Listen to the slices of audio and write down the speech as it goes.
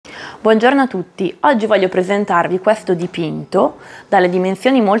Buongiorno a tutti, oggi voglio presentarvi questo dipinto dalle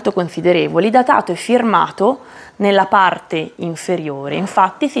dimensioni molto considerevoli, datato e firmato nella parte inferiore.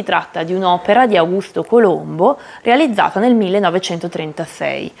 Infatti si tratta di un'opera di Augusto Colombo realizzata nel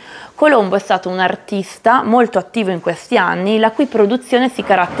 1936. Colombo è stato un artista molto attivo in questi anni, la cui produzione si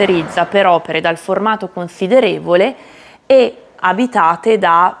caratterizza per opere dal formato considerevole e abitate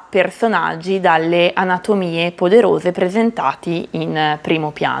da personaggi dalle anatomie poderose presentati in primo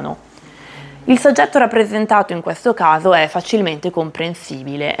piano. Il soggetto rappresentato in questo caso è facilmente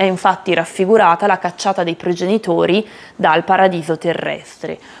comprensibile, è infatti raffigurata la cacciata dei progenitori dal Paradiso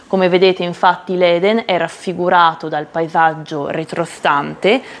Terrestre. Come vedete infatti l'Eden è raffigurato dal paesaggio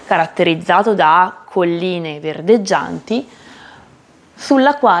retrostante, caratterizzato da colline verdeggianti,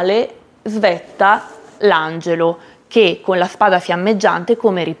 sulla quale svetta l'angelo che con la spada fiammeggiante,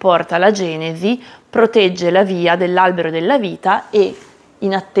 come riporta la Genesi, protegge la via dell'albero della vita e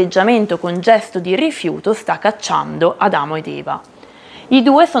in atteggiamento con gesto di rifiuto sta cacciando Adamo ed Eva. I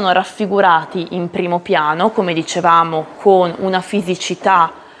due sono raffigurati in primo piano, come dicevamo, con una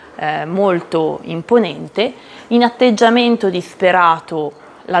fisicità molto imponente. In atteggiamento disperato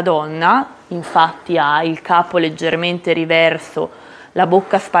la donna, infatti ha il capo leggermente riverso, la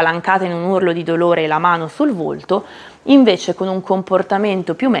bocca spalancata in un urlo di dolore e la mano sul volto. Invece con un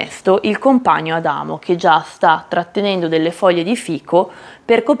comportamento più mesto il compagno Adamo, che già sta trattenendo delle foglie di fico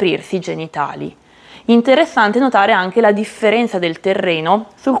per coprirsi i genitali. Interessante notare anche la differenza del terreno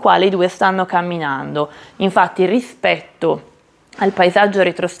sul quale i due stanno camminando. Infatti rispetto al paesaggio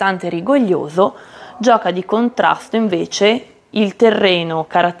retrostante rigoglioso gioca di contrasto invece il terreno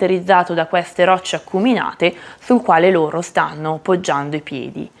caratterizzato da queste rocce acuminate sul quale loro stanno poggiando i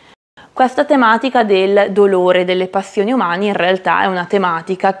piedi. Questa tematica del dolore, delle passioni umane, in realtà è una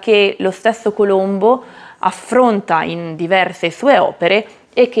tematica che lo stesso Colombo affronta in diverse sue opere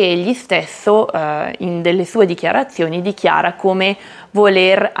e che egli stesso in delle sue dichiarazioni dichiara come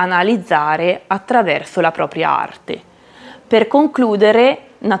voler analizzare attraverso la propria arte. Per concludere,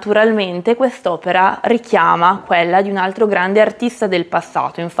 naturalmente quest'opera richiama quella di un altro grande artista del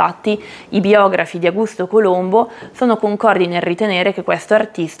passato. Infatti i biografi di Augusto Colombo sono concordi nel ritenere che questo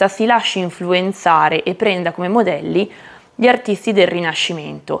artista si lasci influenzare e prenda come modelli gli artisti del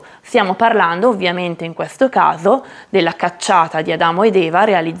Rinascimento. Stiamo parlando ovviamente in questo caso della cacciata di Adamo ed Eva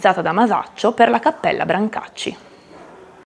realizzata da Masaccio per la Cappella Brancacci.